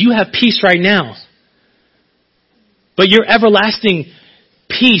and sisters, you have peace right now. But your everlasting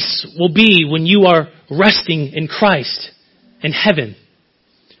peace will be when you are resting in Christ in heaven.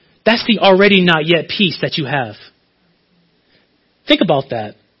 That's the already not yet peace that you have. Think about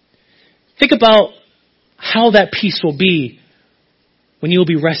that. Think about how that peace will be when you will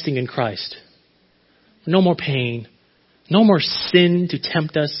be resting in Christ. No more pain, no more sin to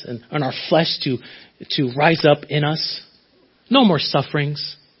tempt us and our flesh to rise up in us. No more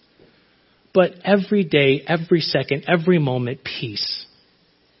sufferings. But every day, every second, every moment, peace.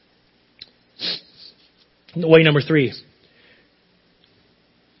 Way number 3.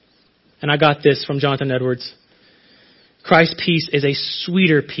 And I got this from Jonathan Edwards. Christ's peace is a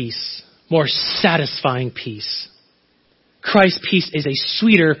sweeter peace, more satisfying peace. Christ's peace is a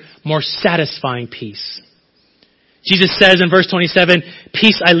sweeter, more satisfying peace. Jesus says in verse 27,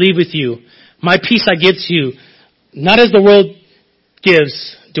 peace I leave with you. My peace I give to you. Not as the world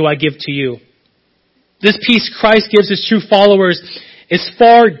gives, do I give to you. This peace Christ gives his true followers is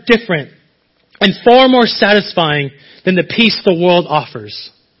far different and far more satisfying than the peace the world offers.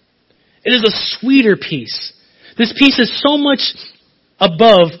 It is a sweeter peace. This peace is so much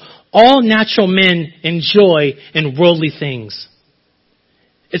above all natural men enjoy in worldly things.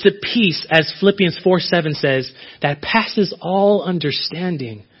 It's a peace, as Philippians 4:7 says, that passes all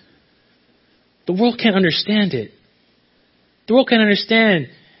understanding. The world can't understand it. The world can't understand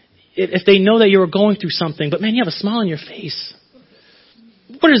it if they know that you're going through something, but man, you have a smile on your face.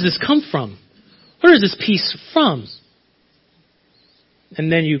 Where does this come from? Where is this peace from?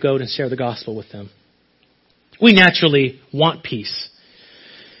 And then you go and share the gospel with them. We naturally want peace.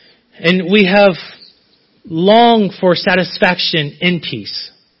 And we have longed for satisfaction in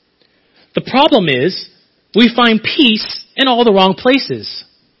peace. The problem is, we find peace in all the wrong places.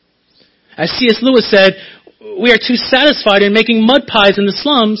 As C.S. Lewis said, we are too satisfied in making mud pies in the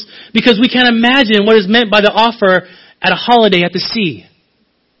slums because we can't imagine what is meant by the offer at a holiday at the sea.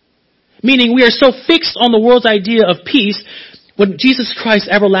 Meaning we are so fixed on the world's idea of peace when Jesus Christ's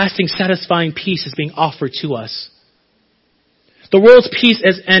everlasting satisfying peace is being offered to us. The world's peace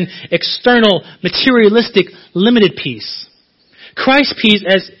is an external, materialistic, limited peace. Christ's peace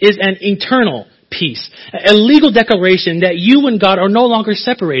is an eternal peace, a legal declaration that you and God are no longer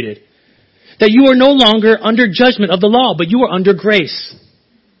separated, that you are no longer under judgment of the law, but you are under grace.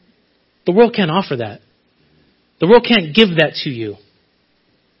 The world can't offer that. The world can't give that to you.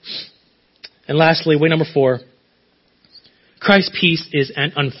 And lastly, way number 4, Christ's peace is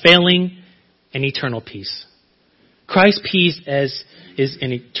an unfailing and eternal peace. Christ's peace is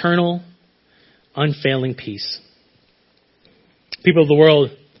an eternal, unfailing peace. People of the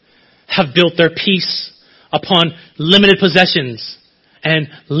world have built their peace upon limited possessions and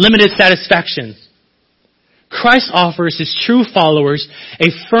limited satisfaction. Christ offers his true followers a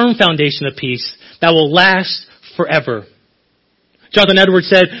firm foundation of peace that will last forever. Jonathan Edwards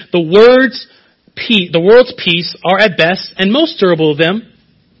said, the words the world's peace are at best, and most durable of them,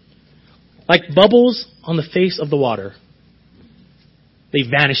 like bubbles on the face of the water. They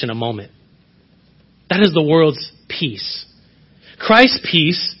vanish in a moment. That is the world's peace. Christ's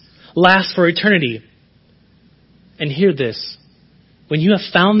peace lasts for eternity. And hear this. When you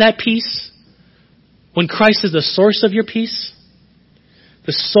have found that peace, when Christ is the source of your peace,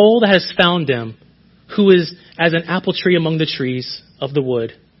 the soul that has found him, who is as an apple tree among the trees of the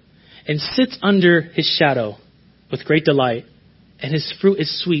wood, and sits under his shadow with great delight, and his fruit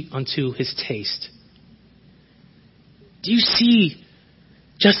is sweet unto his taste. Do you see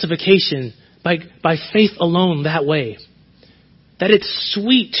justification by faith alone that way? That it's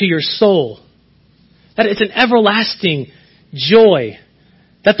sweet to your soul. That it's an everlasting joy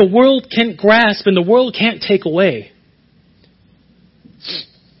that the world can't grasp and the world can't take away.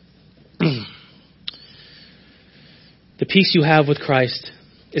 The peace you have with Christ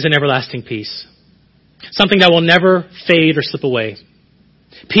is an everlasting peace. Something that will never fade or slip away.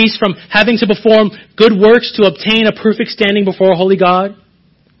 Peace from having to perform good works to obtain a perfect standing before a holy God.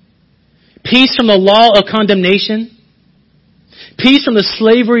 Peace from the law of condemnation. Peace from the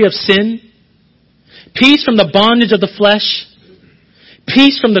slavery of sin. Peace from the bondage of the flesh.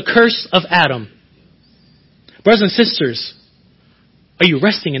 Peace from the curse of Adam. Brothers and sisters, are you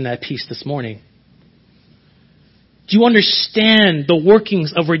resting in that peace this morning? Do you understand the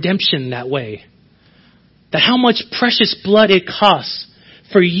workings of redemption that way? That how much precious blood it costs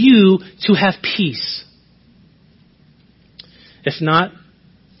for you to have peace. If not,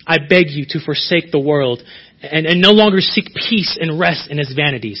 I beg you to forsake the world and no longer seek peace and rest in its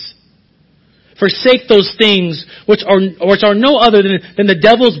vanities. Forsake those things which are no other than the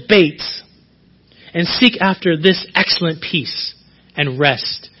devil's baits, and seek after this excellent peace and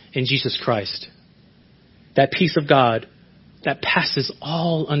rest in Jesus Christ. That peace of God that passes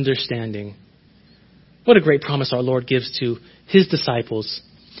all understanding. What a great promise our Lord gives to his disciples,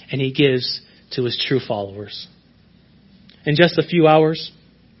 and he gives to his true followers. In just a few hours,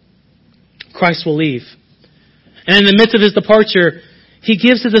 Christ will leave. And in the midst of his departure, he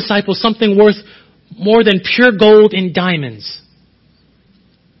gives his disciples something worth more than pure gold and diamonds.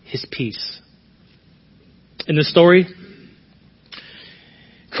 His peace. In the story,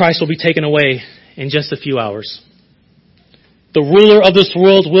 Christ will be taken away in just a few hours. The ruler of this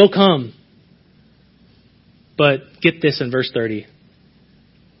world will come. But get this in verse 30.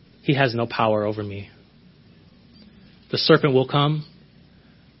 He has no power over me. The serpent will come,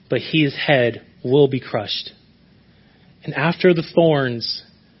 but his head will be crushed. And after the thorns,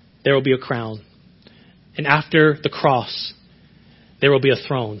 there will be a crown. And after the cross, there will be a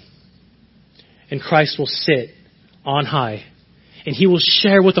throne. And Christ will sit on high. And he will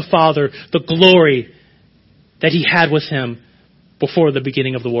share with the Father the glory that he had with him before the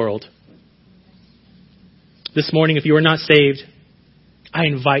beginning of the world. This morning, if you are not saved, I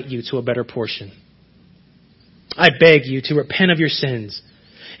invite you to a better portion. I beg you to repent of your sins.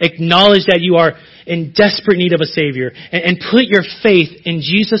 Acknowledge that you are in desperate need of a Savior. And put your faith in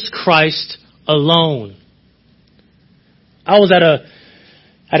Jesus Christ alone. I was at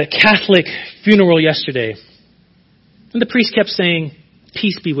a Catholic funeral yesterday. And the priest kept saying,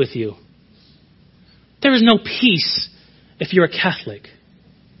 "Peace be with you." There is no peace if you're a Catholic.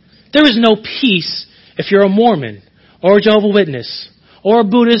 There is no peace if you're a Mormon or a Jehovah's Witness or a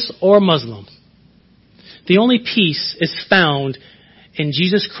Buddhist or a Muslim. The only peace is found in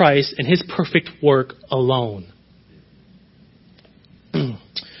Jesus Christ and his perfect work alone.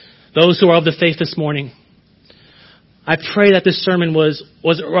 Those who are of the faith this morning, I pray that this sermon was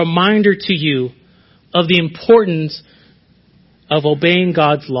a reminder to you of the importance of obeying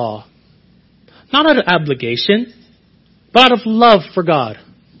God's law. Not out of obligation, but out of love for God,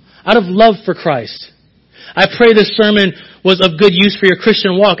 out of love for Christ. I pray this sermon was of good use for your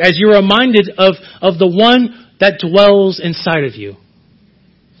Christian walk as you're reminded of the one that dwells inside of you.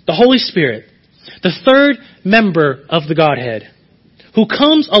 The Holy Spirit, the third member of the Godhead, who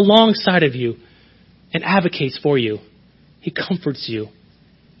comes alongside of you and advocates for you. He comforts you.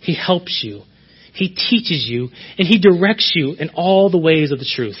 He helps you. He teaches you, and he directs you in all the ways of the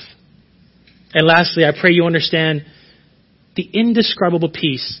truth. And lastly, I pray you understand the indescribable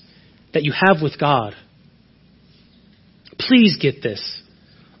peace that you have with God. Please get this.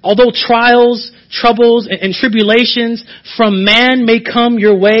 Although trials, troubles, and tribulations from man may come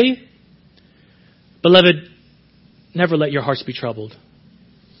your way, beloved, never let your hearts be troubled.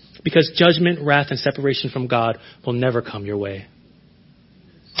 Because judgment, wrath, and separation from God will never come your way.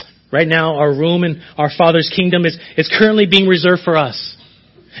 Right now, our room in our Father's kingdom is currently being reserved for us.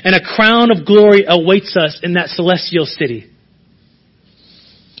 And a crown of glory awaits us in that celestial city.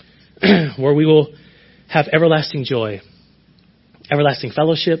 where we will have everlasting joy, everlasting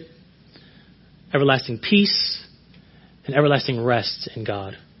fellowship, everlasting peace, and everlasting rest in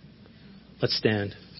God. Let's stand.